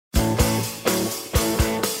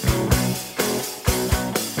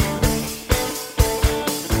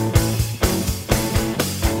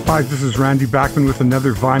Hi, this is Randy Bachman with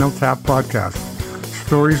another Vinyl Tap podcast.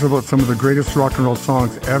 Stories about some of the greatest rock and roll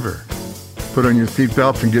songs ever. Put on your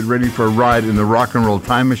seatbelts and get ready for a ride in the rock and roll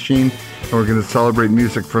time machine. And we're going to celebrate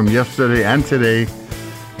music from yesterday and today,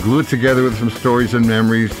 glue it together with some stories and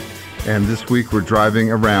memories. And this week we're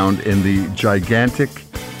driving around in the gigantic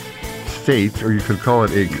state, or you could call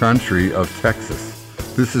it a country, of Texas.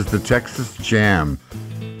 This is the Texas Jam.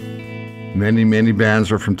 Many bands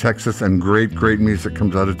are from Texas, and great music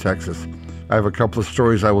comes out of Texas. I have a couple of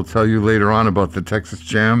stories I will tell you later on about the Texas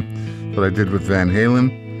Jam that I did with Van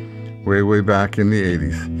Halen way back in the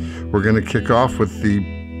 80s. We're going to kick off with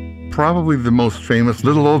probably the most famous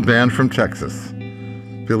little old band from Texas.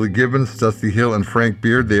 Billy Gibbons, Dusty Hill, and Frank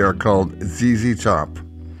Beard. They are called ZZ Top.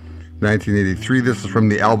 1983, this is from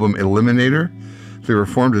the album Eliminator. They were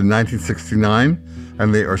formed in 1969.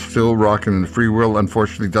 And they are still rocking in the free world.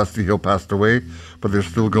 Unfortunately, Dusty Hill passed away, but they're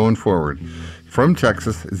still going forward. From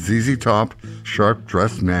Texas, ZZ Top, Sharp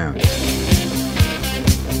Dressed Man.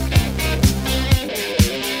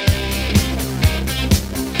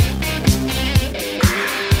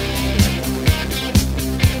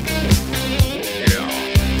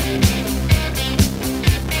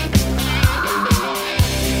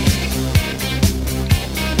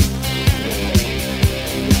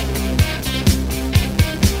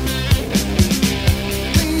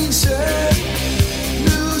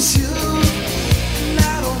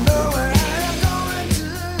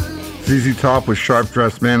 ZZ Top with Sharp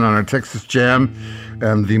Dressed Man on our Texas Jam,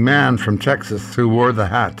 and the man from Texas who wore the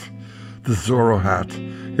hat, the Zorro hat,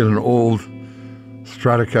 in an old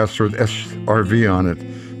Stratocaster with SRV on it.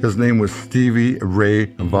 His name was Stevie Ray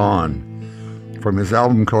Vaughan. From his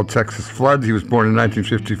album called Texas Flood, he was born in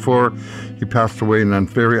 1954. He passed away in a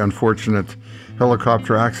very unfortunate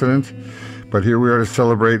helicopter accident. But here we are to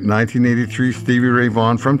celebrate 1983, Stevie Ray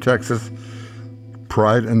Vaughan from Texas,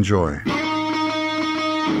 Pride and Joy.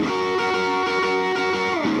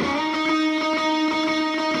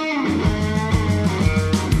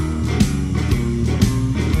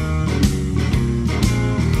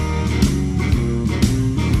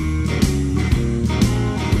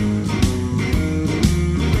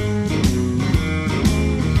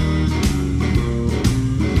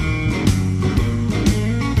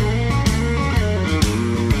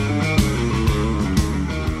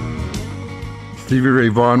 Stevie Ray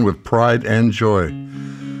Vaughan with Pride and Joy.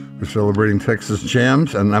 We're celebrating Texas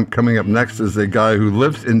Jams, and I'm coming up next is a guy who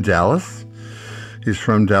lives in Dallas. He's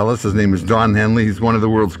from Dallas. His name is Don Henley. He's one of the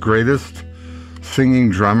world's greatest singing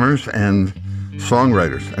drummers and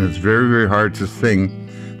songwriters, and it's very hard to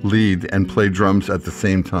sing, lead, and play drums at the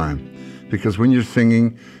same time. Because when you're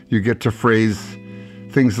singing, you get to phrase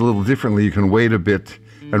things a little differently. You can wait a bit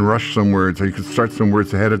and rush some words, or you can start some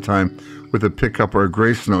words ahead of time with a pickup or a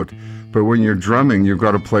grace note. But when you're drumming, you've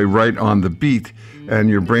got to play right on the beat, and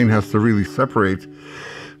your brain has to really separate,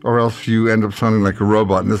 or else you end up sounding like a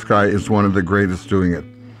robot. And this guy is one of the greatest doing it.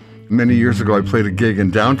 Many years ago, I played a gig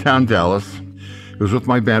in downtown Dallas. It was with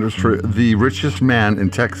my band. It was for the richest man in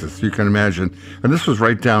Texas, you can imagine. And this was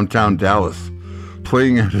right downtown Dallas.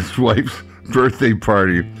 Playing at his wife's birthday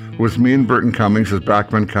party was me and Burton Cummings, his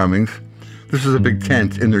Bachman Cummings. This is a big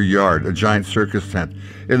tent in their yard, a giant circus tent.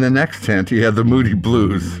 In the next tent, he had the Moody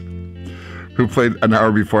Blues, who played an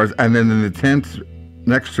hour before us, and then in the tent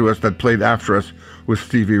next to us that played after us was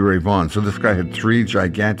Stevie Ray Vaughan. So this guy had 3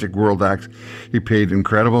 gigantic world acts. He paid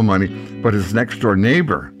incredible money, but his next door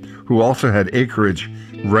neighbor, who also had acreage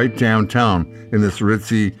right downtown in this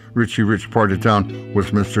rich part of town,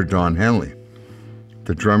 was Mr. Don Henley,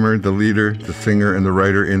 the drummer, the leader, the singer, and the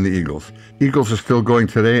writer in the Eagles. Eagles are still going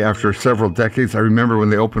today after several decades. I remember when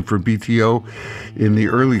they opened for BTO in the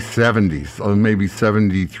early 70s, maybe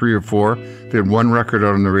 73 or 4. They had one record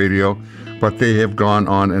out on the radio, but they have gone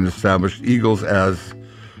on and established Eagles as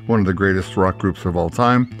one of the greatest rock groups of all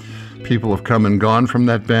time. People have come and gone from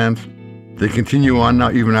that band. They continue on now,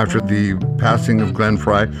 even after the passing of Glenn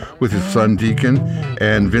Frey, with his son Deacon,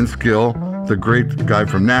 and Vince Gill, the great guy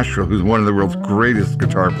from Nashville, who's one of the world's greatest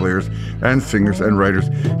guitar players and singers and writers.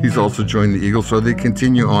 He's also joined the Eagles, so they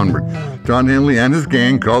continue onward. Don Henley and his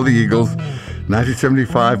gang called the Eagles,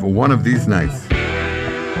 1975, One of These Nights.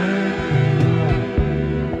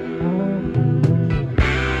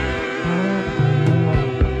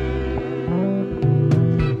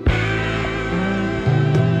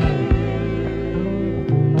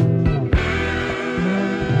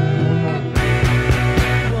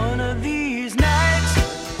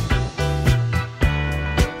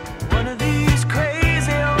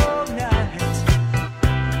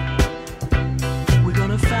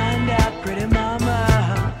 Find out, pretty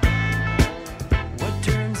mama,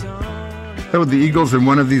 That was the Eagles in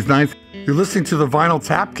One of These Nights. You're listening to the Vinyl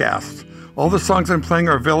Tapcast. All the songs I'm playing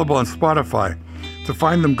are available on Spotify. To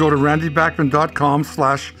find them, go to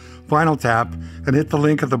randybachman.com/vinyltap and hit the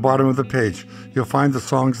link at the bottom of the page. You'll find the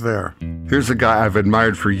songs there. Here's a guy I've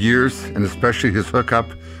admired for years, and especially his hookup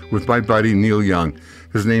with my buddy Neil Young.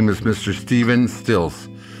 His name is Mr. Stephen Stills.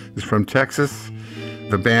 He's from Texas.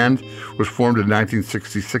 The band was formed in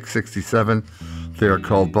 1966-67. They are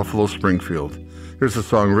called Buffalo Springfield. Here's a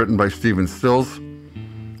song written by Stephen Stills,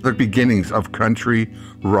 the beginnings of country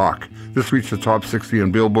rock. This reached the top 60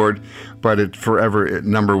 on Billboard, but it's forever at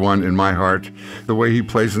number one in my heart. The way he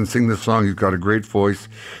plays and sings this song, he's got a great voice.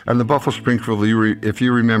 And the Buffalo Springfield, if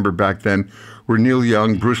you remember back then, were Neil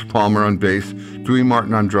Young, Bruce Palmer on bass, Dewey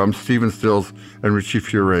Martin on drums, Stephen Stills, and Richie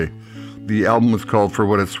Furay. The album was called For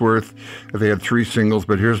What It's Worth. They had 3 singles,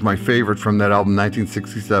 but here's my favorite from that album,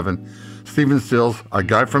 1967. Stephen Stills, a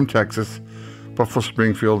guy from Texas, Buffalo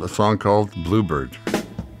Springfield, a song called Bluebird.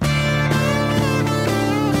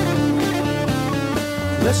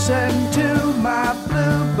 Listen to my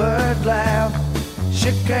bluebird laugh.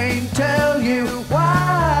 She can't tell you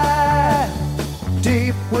why.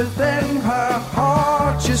 Deep within her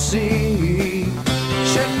heart, you see,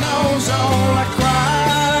 she knows all the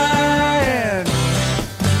crying,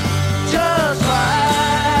 just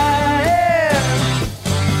lying.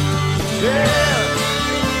 Yeah.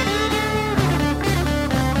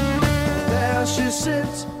 There she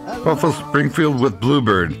sits. Buffalo Springfield with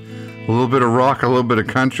Bluebird. A little bit of rock, a little bit of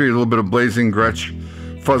country, a little bit of blazing Gretsch,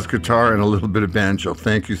 fuzz guitar, and a little bit of banjo.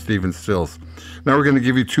 Thank you, Stephen Stills. Now we're going to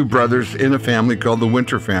give you 2 brothers in a family called the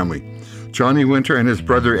Winter family. Johnny Winter and his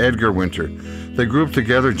brother Edgar Winter. They grew up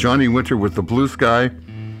together. Johnny Winter was the blues guy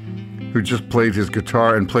who just played his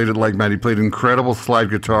guitar and played it like mad. He played incredible slide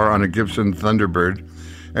guitar on a Gibson Thunderbird.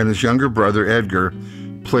 And his younger brother Edgar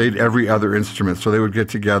played every other instrument. So they would get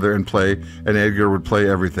together and play, and Edgar would play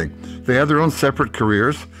everything. They had their own separate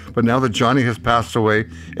careers, but now that Johnny has passed away,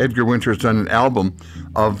 Edgar Winter has done an album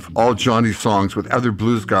of all Johnny's songs with other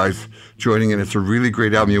blues guys joining in. It's a really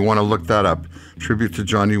great album. You want to look that up. Tribute to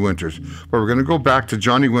Johnny Winters. But we're going to go back to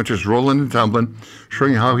Johnny Winters' Rollin' and Tumblin',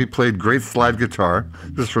 showing you how he played great slide guitar.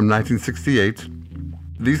 This is from 1968.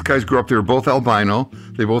 These guys grew up, they were both albino.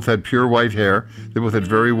 They both had pure white hair. They both had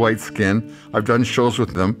very white skin. I've done shows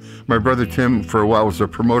with them. My brother Tim, for a while, was a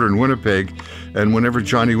promoter in Winnipeg, and whenever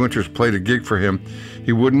Johnny Winters played a gig for him,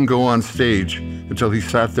 he wouldn't go on stage until he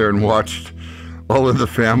sat there and watched All in the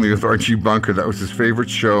Family with Archie Bunker. That was his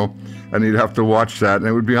favorite show, and he'd have to watch that, and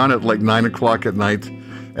it would be on at like 9 o'clock at night,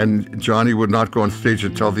 and Johnny would not go on stage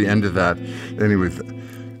until the end of that. Anyways,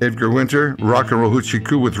 Edgar Winter, Rock and Roll Hoochie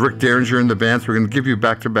Coo with Rick Derringer in the band. So we're going to give you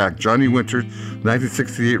back-to-back. Johnny Winter,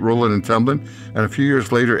 1968, Rollin' and Tumblin'. And a few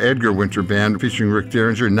years later, Edgar Winter Band featuring Rick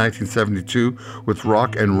Derringer in 1972 with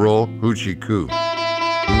Rock and Roll Hoochie Coo.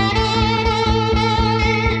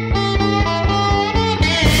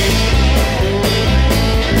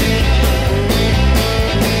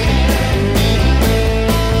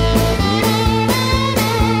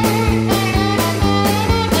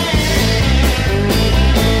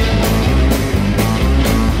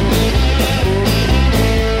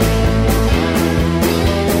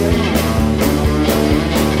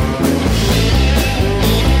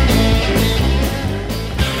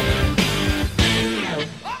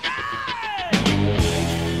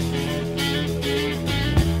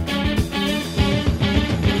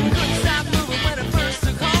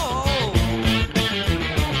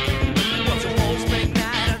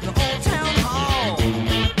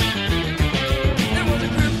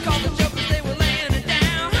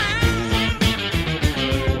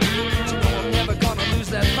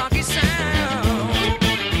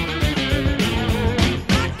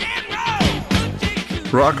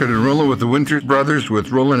 Rockin' and Rollin' with the Winter Brothers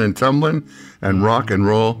with Rollin' and Tumblin' and Rock and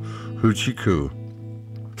Roll Hoochie Coo.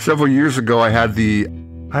 Several years ago, I had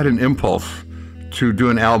an impulse to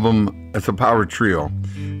do an album as a power trio.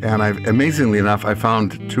 And amazingly enough, I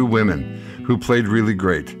found 2 women who played really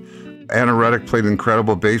great. Anna Reddick played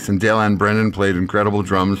incredible bass, and Dale Ann Brennan played incredible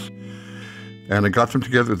drums. And I got them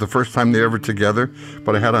together. It was the first time they were ever together,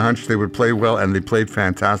 but I had a hunch they would play well, and they played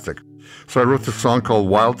fantastic. So I wrote this song called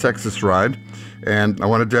Wild Texas Ride, and I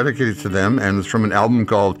want to dedicate it to them, and it's from an album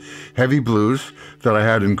called Heavy Blues that I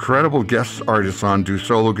had incredible guest artists on do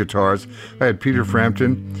solo guitars. I had Peter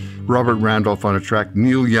Frampton, Robert Randolph on a track,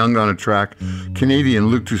 Neil Young on a track, Canadian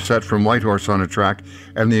Luke Doucette from Whitehorse on a track,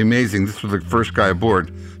 and the amazing, this was the first guy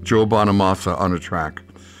aboard, Joe Bonamassa on a track.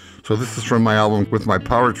 So this is from my album with my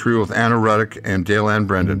power trio with Anna Ruddick and Dale Ann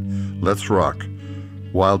Brendan. Let's rock.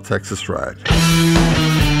 Wild Texas Ride.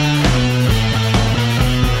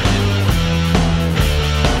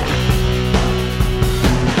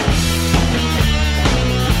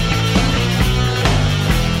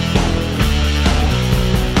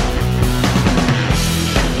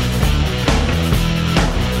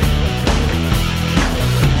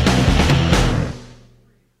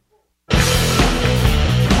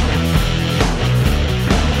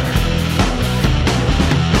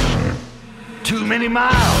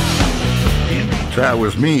 miles. That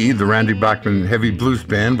was me, the Randy Bachman Heavy Blues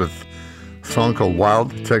Band, with a song called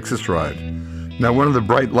Wild Texas Ride. Now, one of the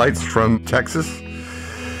bright lights from Texas,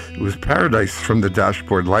 it was Paradise from the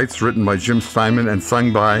Dashboard Lights, written by Jim Steinman and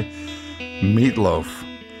sung by Meatloaf.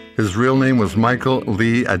 His real name was Michael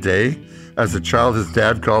Lee Ade. As a child, his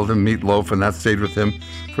dad called him Meatloaf, and that stayed with him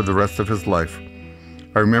for the rest of his life.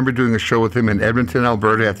 I remember doing a show with him in Edmonton,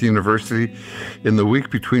 Alberta at the university in the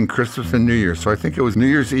week between Christmas and New Year's. So I think it was New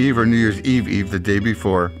Year's Eve or New Year's Eve the day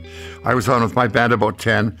before. I was on with my band about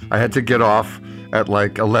 10. I had to get off at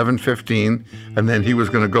like 11:15, and then he was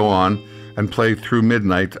going to go on and play through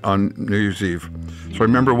midnight on New Year's Eve. So I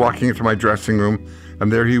remember walking into my dressing room,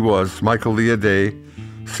 and there he was, Michael Lee Ade,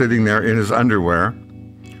 sitting there in his underwear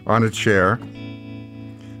on a chair.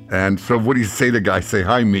 And so what do you say to the guy? Say,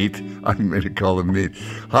 "Hi, Meat." I made it call him Meat.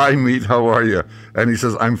 "Hi, Meat, how are you?" And he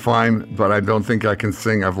says, "I'm fine, but I don't think I can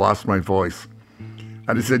sing. I've lost my voice."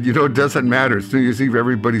 And I said, "It doesn't matter. It's New Year's Eve.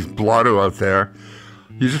 Everybody's blotto out there.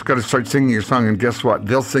 You just got to start singing your song, and guess what?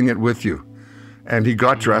 They'll sing it with you." And he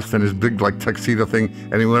got dressed in his big tuxedo thing,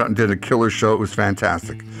 and he went out and did a killer show. It was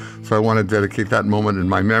fantastic. So I want to dedicate that moment in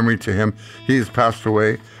my memory to him. He has passed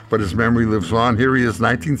away, but his memory lives on. Here he is,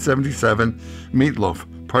 1977, Meatloaf,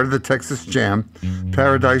 part of the Texas Jam,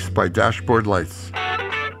 Paradise by Dashboard Lights.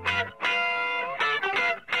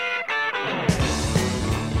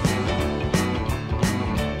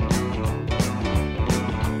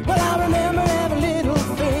 Well, I remember every little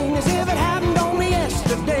thing as if it happened only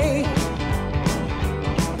yesterday.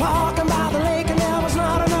 Parking by the lake and there was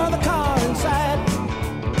not another car inside.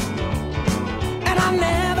 And I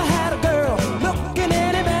never had a girl looking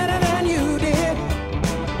any better than you did.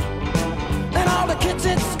 And all the kids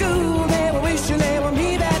at school, they were wishing they were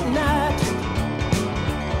me that night.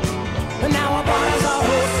 And now our bodies are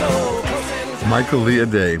so close and Michael Lee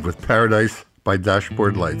Ade with Paradise by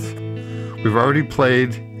Dashboard Lights. We've already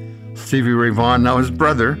played Stevie Ray Vaughan. Now his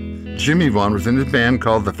brother, Jimmy Vaughan, was in his band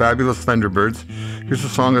called the Fabulous Thunderbirds. Here's a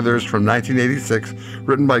song of theirs from 1986,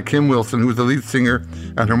 written by Kim Wilson, who was the lead singer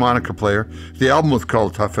and harmonica player. The album was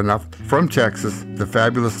called Tough Enough. From Texas, the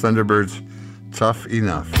Fabulous Thunderbirds, Tough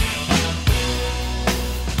Enough.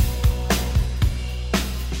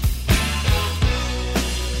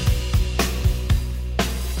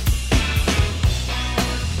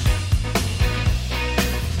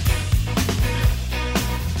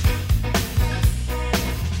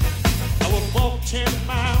 I would walk 10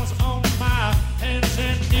 miles on my hands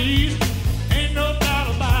and knees. Ain't no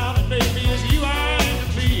doubt about it, baby, it's you I am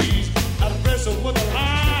to please. I'd wrestle with the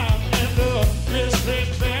line and the wrist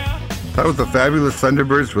there. That was the Fabulous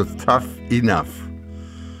Thunderbirds with Tough Enough,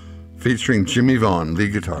 featuring Jimmy Vaughan,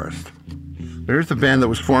 lead guitarist. There's a band that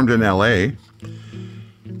was formed in LA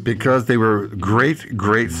because they were great,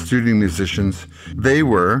 great studio musicians. They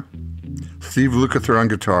were Steve Lukather on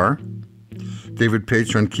guitar, David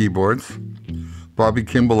Page on keyboards, Bobby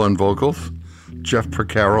Kimball on vocals, Jeff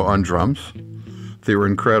Porcaro on drums. They were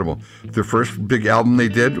incredible. Their first big album they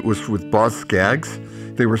did was with Boz Scaggs.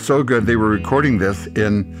 They were so good, they were recording this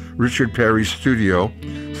in Richard Perry's studio,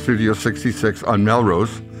 Studio 66 on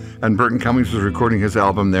Melrose, and Burton Cummings was recording his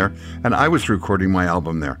album there, and I was recording my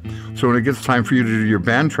album there. So when it gets time for you to do your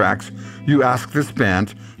band tracks, you ask this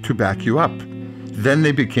band to back you up. Then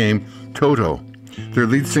they became Toto. Their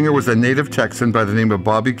lead singer was a native Texan by the name of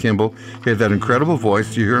Bobby Kimball. He had that incredible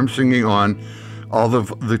voice. You hear him singing on all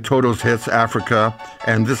of the Toto's hits, Africa,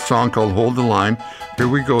 and this song called Hold the Line. Here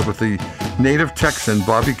we go with the native Texan,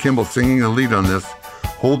 Bobby Kimball, singing the lead on this,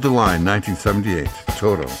 Hold the Line, 1978,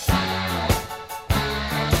 Toto. It's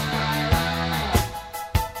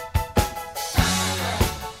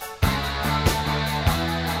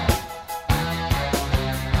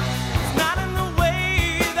not in the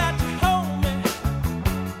way that you hold me.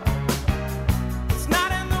 It's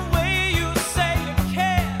not in the way you say you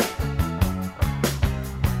care.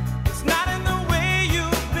 It's not in the way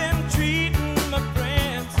you've been treating my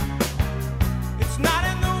friends. It's not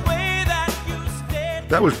in the way that you stayed.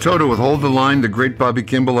 That was Toto with Hold the Line, the great Bobby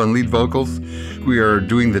Kimball on lead vocals. We are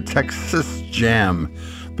doing the Texas Jam,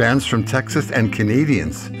 bands from Texas and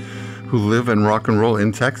Canadians who live and rock and roll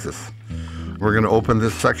in Texas. We're going to open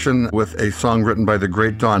this section with a song written by the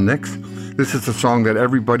great Don Nix. This is a song that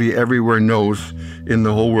everybody everywhere knows in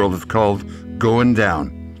the whole world. It's called Going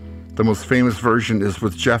Down. The most famous version is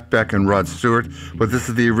with Jeff Beck and Rod Stewart, but this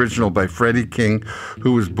is the original by Freddie King,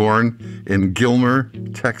 who was born in Gilmer,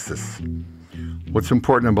 Texas. What's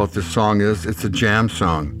important about this song is it's a jam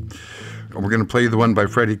song. We're going to play the one by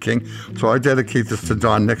Freddie King. So I dedicate this to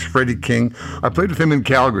Don Nix. Freddie King, I played with him in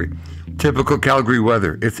Calgary. Typical Calgary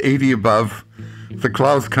weather. It's 80 above. The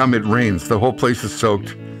clouds come, it rains. The whole place is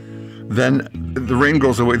soaked. Then the rain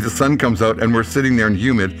goes away, the sun comes out, and we're sitting there and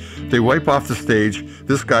humid. They wipe off the stage.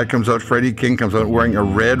 This guy comes out, Freddie King comes out wearing a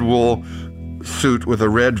red wool suit with a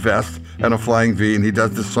red vest and a flying V, and he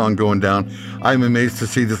does this song Going Down. I'm amazed to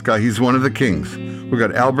see this guy. He's one of the kings. We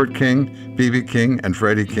got Albert King, B.B. King, and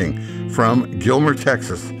Freddie King from Gilmer,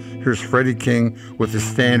 Texas. Here's Freddie King with his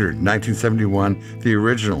standard 1971, the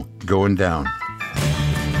original Going Down.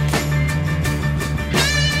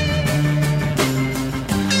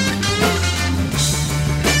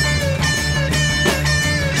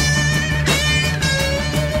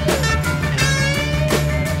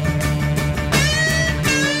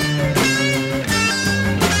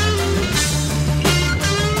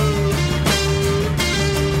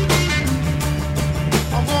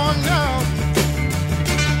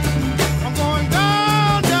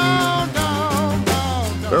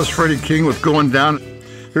 Freddie King with Going Down.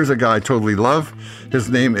 Here's a guy I totally love.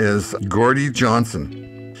 His name is Gordie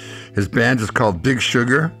Johnson. His band is called Big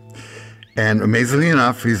Sugar. And amazingly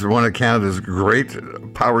enough, he's one of Canada's great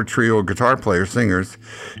power trio guitar players, singers.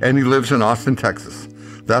 And he lives in Austin, Texas.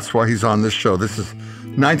 That's why he's on this show. This is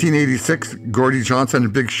 1986, Gordie Johnson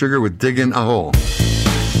and Big Sugar with Diggin' a Hole.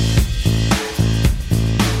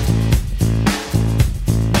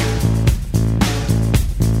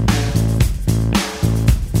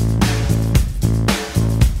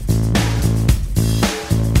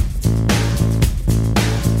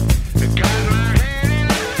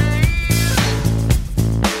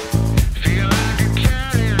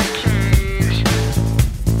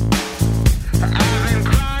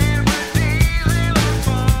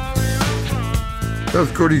 That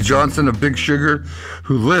was Gordie Johnson of Big Sugar,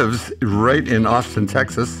 who lives right in Austin,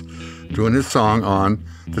 Texas, doing his song on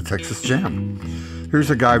the Texas Jam. Here's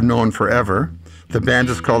a guy I've known forever. The band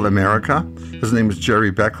is called America. His name is Jerry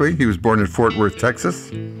Beckley. He was born in Fort Worth, Texas.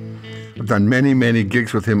 I've done many, many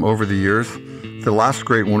gigs with him over the years. The last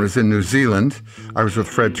great one was in New Zealand. I was with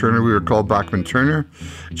Fred Turner. We were called Bachman Turner.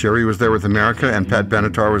 Jerry was there with America, and Pat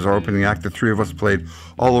Benatar was our opening act. The three of us played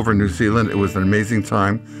all over New Zealand. It was an amazing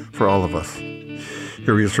time for all of us.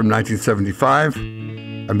 Here he is from 1975.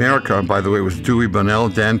 America, by the way, was Dewey Bunnell,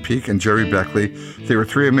 Dan Peake, and Jerry Beckley. They were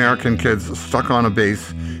three American kids stuck on a base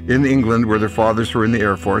in England where their fathers were in the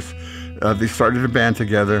Air Force. They started a band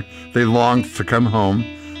together. They longed to come home.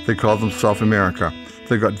 They called themselves America.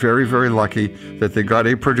 They got very, very lucky that they got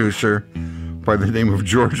a producer by the name of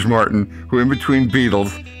George Martin, who in between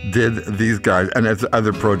Beatles did these guys and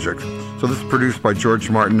other projects. So this is produced by George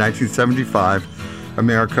Martin, 1975.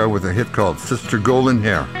 America with a hit called Sister Golden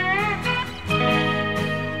Hair.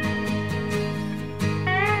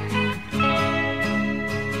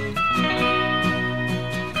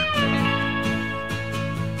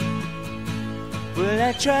 Well,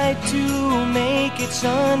 I tried to make it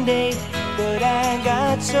Sunday, but I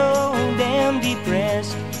got so damn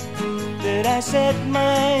depressed that I set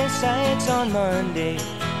my sights on Monday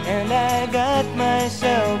and I got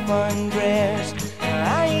myself undressed.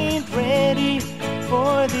 I ain't ready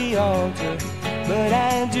for the altar, but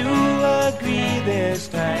I do agree there's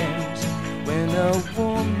times when a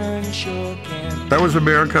woman sure can. That was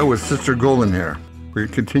America with Sister Golden Hair. We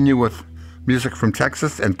continue with music from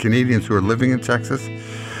Texas and Canadians who are living in Texas.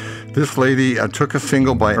 This lady took a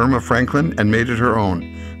single by Irma Franklin and made it her own.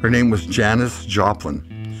 Her name was Janis Joplin.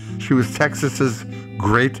 She was Texas's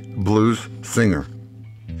great blues singer.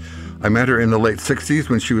 I met her in the late 60s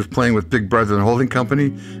when she was playing with Big Brother and Holding Company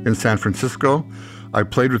in San Francisco. I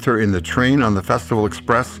played with her in the train on the Festival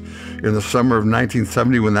Express in the summer of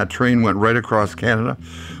 1970 when that train went right across Canada,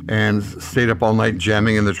 and stayed up all night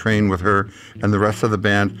jamming in the train with her and the rest of the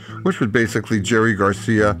band, which was basically Jerry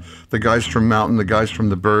Garcia, the guys from Mountain, the guys from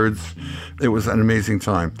the Byrds. It was an amazing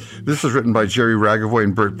time. This is written by Jerry Ragavoy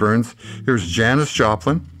and Burt Burns. Here's Janis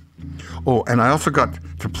Joplin. Oh, and I also got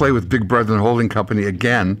to play with Big Brother and Holding Company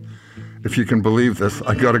again. If you can believe this,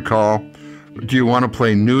 I got a call. Do you want to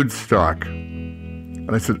play Nude Stock?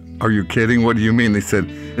 And I said, are you kidding? What do you mean? They said,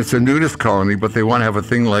 it's a nudist colony, but they want to have a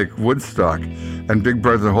thing like Woodstock. And Big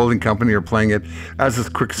Brother and Holding Company are playing it, as is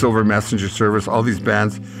Quicksilver Messenger Service, all these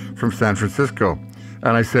bands from San Francisco.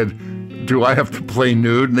 And I said, do I have to play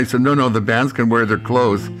nude? And they said, no, the bands can wear their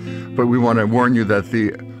clothes, but we want to warn you that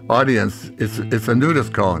the audience, it's a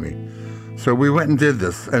nudist colony. So we went and did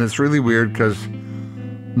this, and it's really weird because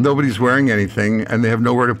nobody's wearing anything, and they have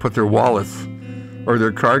nowhere to put their wallets or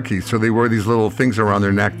their car keys, so they wear these little things around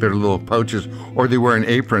their neck, their little pouches, or they wear an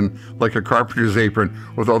apron, like a carpenter's apron,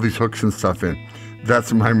 with all these hooks and stuff in.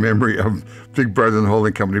 That's my memory of Big Brother and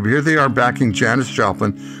Holding Company. But here they are backing Janis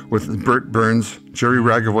Joplin with Burt Burns' Jerry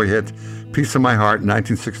Ragavoy hit, Piece of My Heart,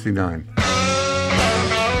 1969.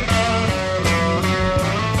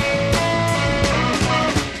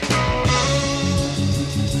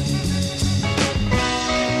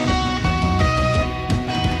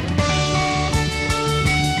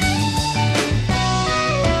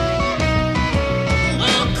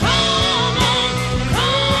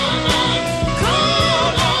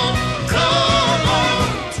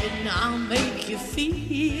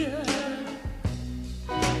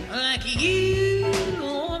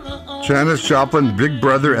 Janis Joplin, Big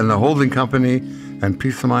Brother and the Holding Company, and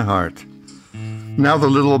Piece of My Heart. Now the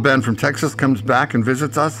little old band from Texas comes back and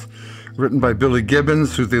visits us, written by Billy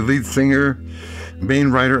Gibbons, who's the lead singer, main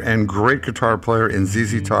writer, and great guitar player in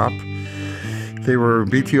ZZ Top. They were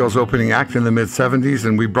BTO's opening act in the mid-'70s,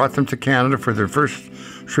 and we brought them to Canada for their first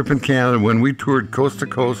trip in Canada when we toured coast to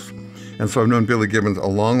coast. And so I've known Billy Gibbons a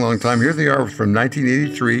long, long time. Here they are from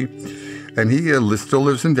 1983, and he still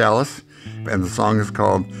lives in Dallas, and the song is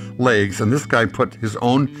called Legs, and this guy put his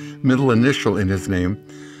own middle initial in his name.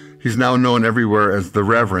 He's now known everywhere as the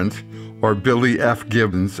Reverend, or Billy F.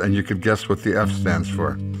 Gibbons, and you could guess what the F stands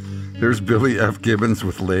for. There's Billy F. Gibbons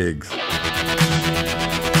with Legs.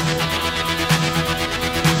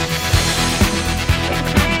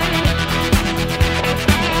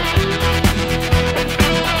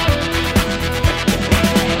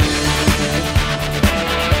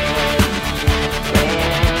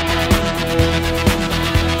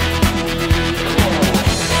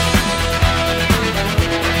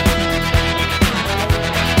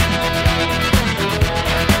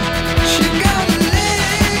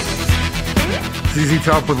 ZZ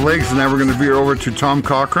Top with Legs, and now we're going to veer over to Tom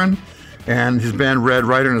Cochrane and his band Red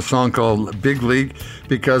Rider and a song called Big League,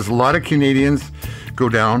 because a lot of Canadians go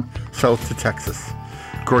down south to Texas.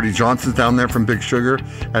 Gordie Johnson's down there from Big Sugar,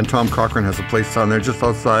 and Tom Cochrane has a place down there just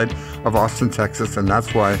outside of Austin, Texas, and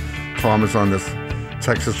that's why Tom is on this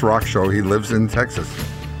Texas rock show. He lives in Texas.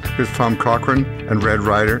 Here's Tom Cochrane and Red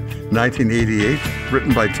Rider, 1988,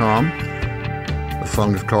 written by Tom. The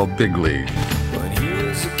song is called Big League. When he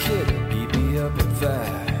was a kid, he'd be up at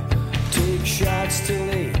 5, take shots till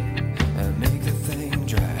 8, and make the thing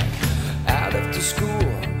dry. Out after school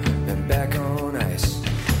and back on ice,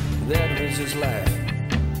 that was his life.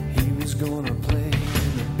 He was gonna play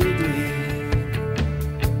in the big league.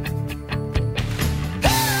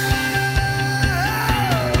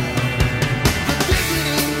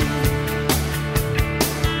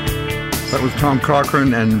 That was Tom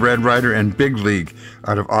Cochrane and Red Rider and Big League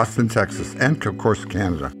out of Austin, Texas, and of course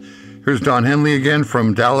Canada. Here's Don Henley again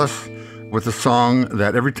from Dallas with a song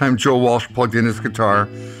that every time Joe Walsh plugged in his guitar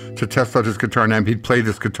to test out his guitar amp, he'd play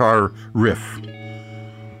this guitar riff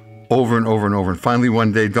over and over and over. And finally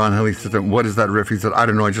one day Don Henley said to him, "What is that riff?" He said, "I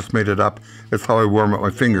don't know, I just made it up. It's how I warm up my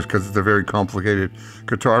fingers because it's a very complicated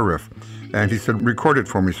guitar riff." And he said, "Record it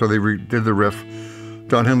for me." So they did the riff.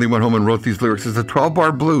 Don Henley went home and wrote these lyrics. It's a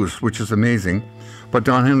 12-bar blues, which is amazing. But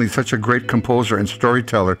Don Henley's such a great composer and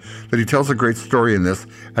storyteller that he tells a great story in this,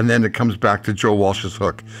 and then it comes back to Joe Walsh's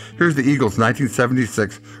hook. Here's the Eagles,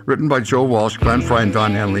 1976, written by Joe Walsh, Glenn Frey, and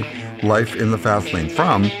Don Henley, Life in the Fast Lane,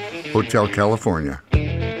 from Hotel California.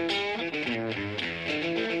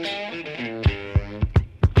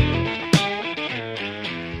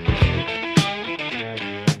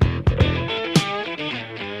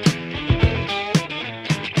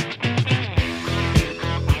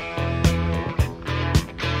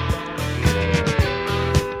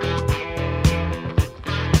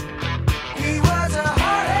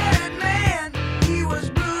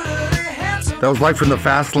 That was Life in the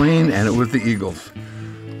Fast Lane, and it was the Eagles.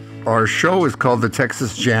 Our show is called The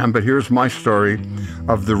Texas Jam, but here's my story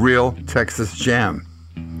of the real Texas Jam.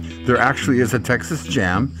 There actually is a Texas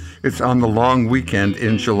Jam. It's on the long weekend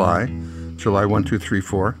in July 1, 2, 3,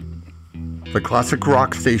 4. The classic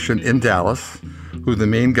rock station in Dallas, who the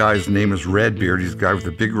main guy's name is Redbeard. He's a guy with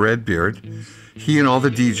a big red beard. He and all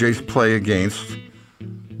the DJs play against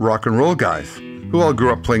rock and roll guys who all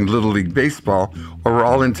grew up playing Little League Baseball, or were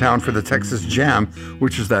all in town for the Texas Jam,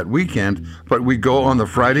 which is that weekend, but we go on the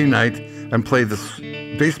Friday night and play this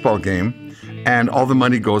baseball game, and all the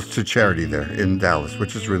money goes to charity there in Dallas,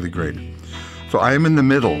 which is really great. So I am in the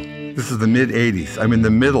middle, this is the mid-'80s, I'm in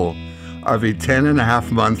the middle of a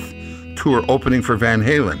 10.5-month tour opening for Van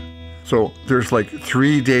Halen. So there's like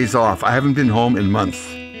 3 days off. I haven't been home in months.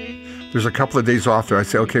 There's a couple of days off there. I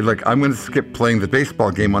say, okay, look, I'm going to skip playing the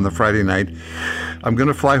baseball game on the Friday night. I'm going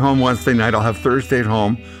to fly home Wednesday night. I'll have Thursday at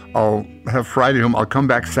home. I'll have Friday home. I'll come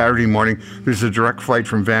back Saturday morning. There's a direct flight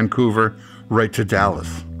from Vancouver right to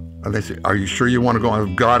Dallas. And they say, are you sure you want to go?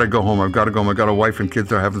 I've got to go home. I've got to go home. I've got a wife and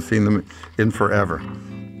kids. I haven't seen them in forever.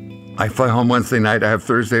 I fly home Wednesday night. I have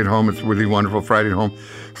Thursday at home. It's really wonderful. Friday at home.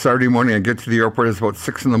 Saturday morning, I get to the airport. It's about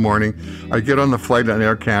 6 in the morning. I get on the flight on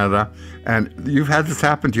Air Canada, and you've had this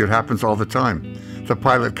happen to you. It happens all the time. The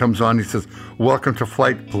pilot comes on. He says, welcome to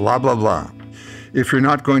flight blah, blah, blah. If you're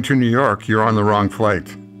not going to New York, you're on the wrong flight.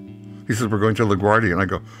 He says, we're going to LaGuardia. And I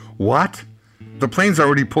go, what? The plane's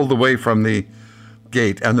already pulled away from the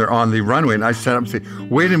gate, and they're on the runway. And I stand up and say,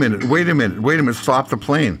 wait a minute, stop the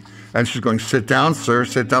plane. And she's going, sit down, sir,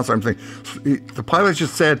 sit down, sir. I'm saying, the pilot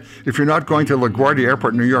just said, if you're not going to LaGuardia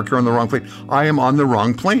Airport in New York, you're on the wrong plane. I am on the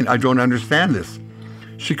wrong plane. I don't understand this.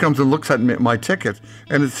 She comes and looks at my ticket,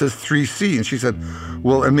 and it says 3C. And she said,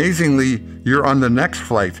 well, amazingly, you're on the next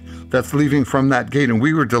flight that's leaving from that gate, and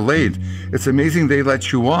we were delayed. It's amazing they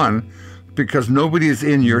let you on because nobody is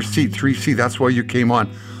in your seat, 3C. That's why you came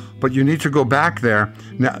on. But you need to go back there.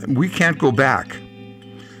 Now, we can't go back.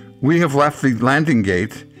 We have left the landing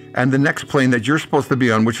gate, and the next plane that you're supposed to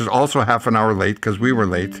be on, which is also half an hour late because we were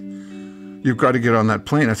late, you've got to get on that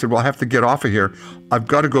plane. I said, well, I have to get off of here. I've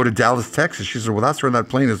got to go to Dallas, Texas. She said, well, that's where that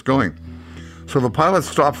plane is going. So the pilot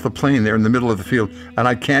stops the plane there in the middle of the field, and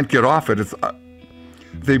I can't get off it.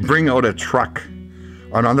 They bring out a truck,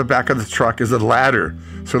 and on the back of the truck is a ladder.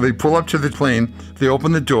 So they pull up to the plane, they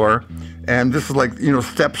open the door, and this is like,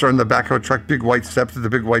 steps are in the back of a truck, big white steps to the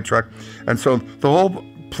big white truck. And so the whole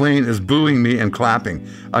plane is booing me and clapping.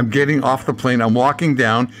 I'm getting off the plane, I'm walking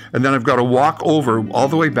down, and then I've got to walk over all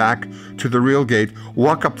the way back to the real gate,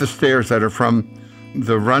 walk up the stairs that are from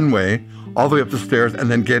the runway, all the way up the stairs, and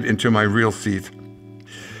then get into my real seat.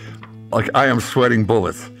 Like, I am sweating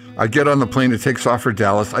bullets. I get on the plane, it takes off for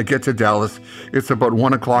Dallas. I get to Dallas, it's about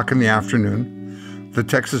 1 o'clock in the afternoon. The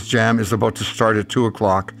Texas Jam is about to start at 2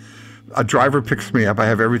 o'clock. A driver picks me up. I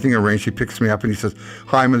have everything arranged. He picks me up and he says,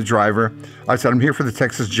 hi, I'm the driver. I said, I'm here for the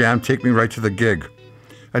Texas Jam. Take me right to the gig.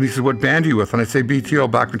 And he said, what band are you with? And I say,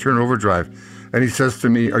 BTO, Bachman Turner Overdrive. And he says to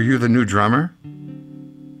me, are you the new drummer?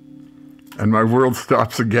 And my world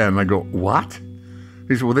stops again. I go, what?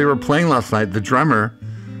 He said, well, they were playing last night. The drummer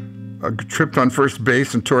tripped on first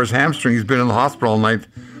base and tore his hamstring. He's been in the hospital all night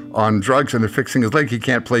on drugs and they're fixing his leg. He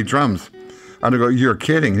can't play drums. And I go, you're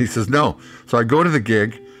kidding. And he says, no. So I go to the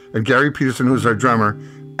gig. And Gary Peterson, who's our drummer,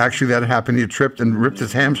 actually that happened. He tripped and ripped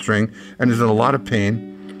his hamstring and is in a lot of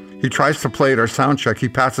pain. He tries to play at our sound check. He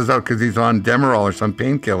passes out because he's on Demerol or some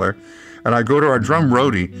painkiller. And I go to our drum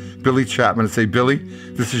roadie, Billy Chapman, and say, Billy,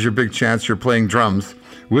 this is your big chance. You're playing drums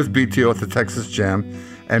with BTO at the Texas Jam.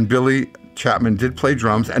 And Billy Chapman did play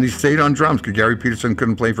drums, and he stayed on drums because Gary Peterson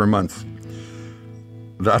couldn't play for months.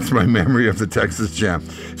 That's my memory of the Texas Jam.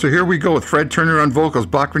 So here we go with Fred Turner on vocals,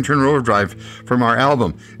 Bachman Turner Overdrive from our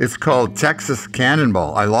album. It's called Texas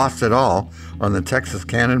Cannonball. I lost it all on the Texas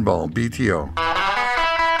Cannonball, BTO.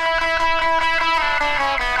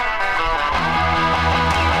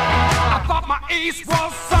 I thought my ace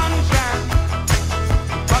was sunshine,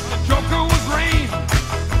 but the joker was rain.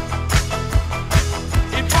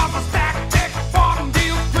 It was a stack deck, farm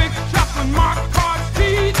deal, quick shuffling, mark cards,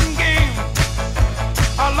 cheating game.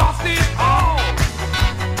 I lost it all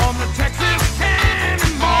on the Texas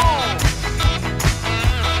Cannonball.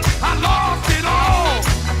 I lost it all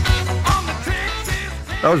on the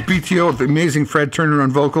Texas. That was BTO, the amazing Fred Turner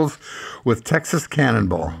on vocals with Texas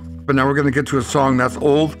Cannonball. But now we're going to get to a song that's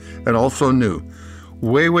old and also new.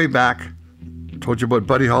 Way, way back, told you about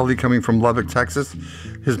Buddy Holly coming from Lubbock, Texas.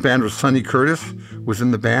 His band was Sonny Curtis, was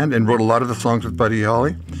in the band and wrote a lot of the songs with Buddy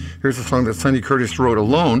Holly. Here's a song that Sonny Curtis wrote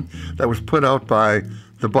alone that was put out by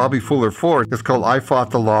the Bobby Fuller Four. It's called I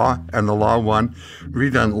Fought the Law and the Law Won,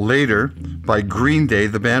 redone later by Green Day,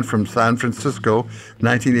 the band from San Francisco,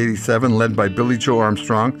 1987, led by Billy Joe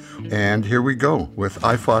Armstrong. And here we go with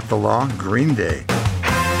I Fought the Law, Green Day.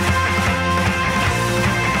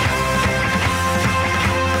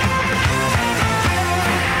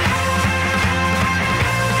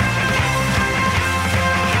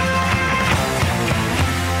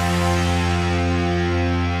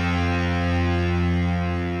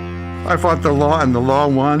 I fought the law and the law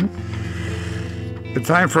won. It's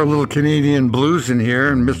time for a little Canadian blues in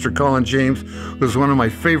here, and Mr. Colin James, who's one of my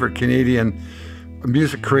favorite Canadian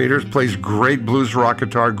music creators, plays great blues rock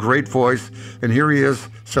guitar, great voice, and here he is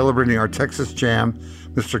celebrating our Texas Jam.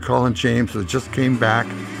 Mr. Colin James, who just came back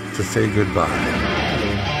to say goodbye.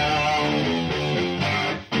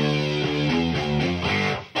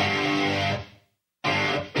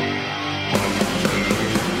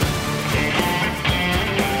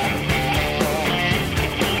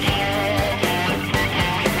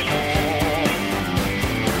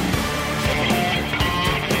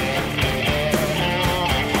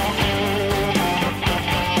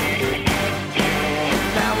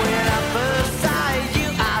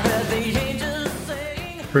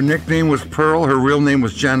 Her nickname was Pearl, her real name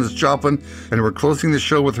was Janis Joplin, and we're closing the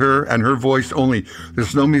show with her and her voice only.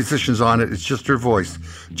 There's no musicians on it, it's just her voice.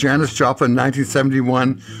 Janis Joplin,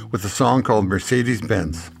 1971, with a song called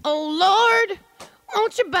Mercedes-Benz. Oh Lord,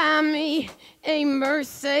 won't you buy me a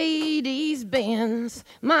Mercedes-Benz?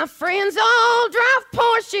 My friends all drive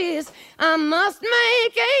Porsches, I must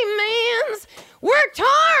make amends. Worked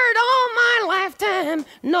hard all my lifetime,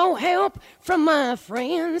 no help from my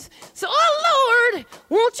friends. So, oh Lord,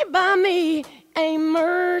 won't you buy me a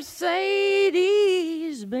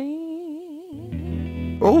Mercedes-Benz?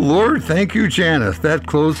 Oh, Lord, thank you, Janice. That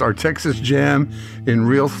closed our Texas Jam in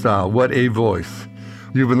real style. What a voice.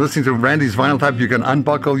 You've been listening to Randy's Vinyl Tap. You can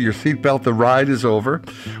unbuckle your seatbelt. The ride is over.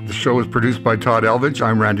 The show was produced by Todd Elvidge.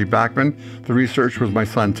 I'm Randy Bachman. The research was my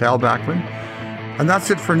son, Tal Bachman. And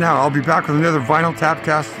that's it for now. I'll be back with another Vinyl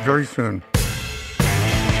Tapcast very soon.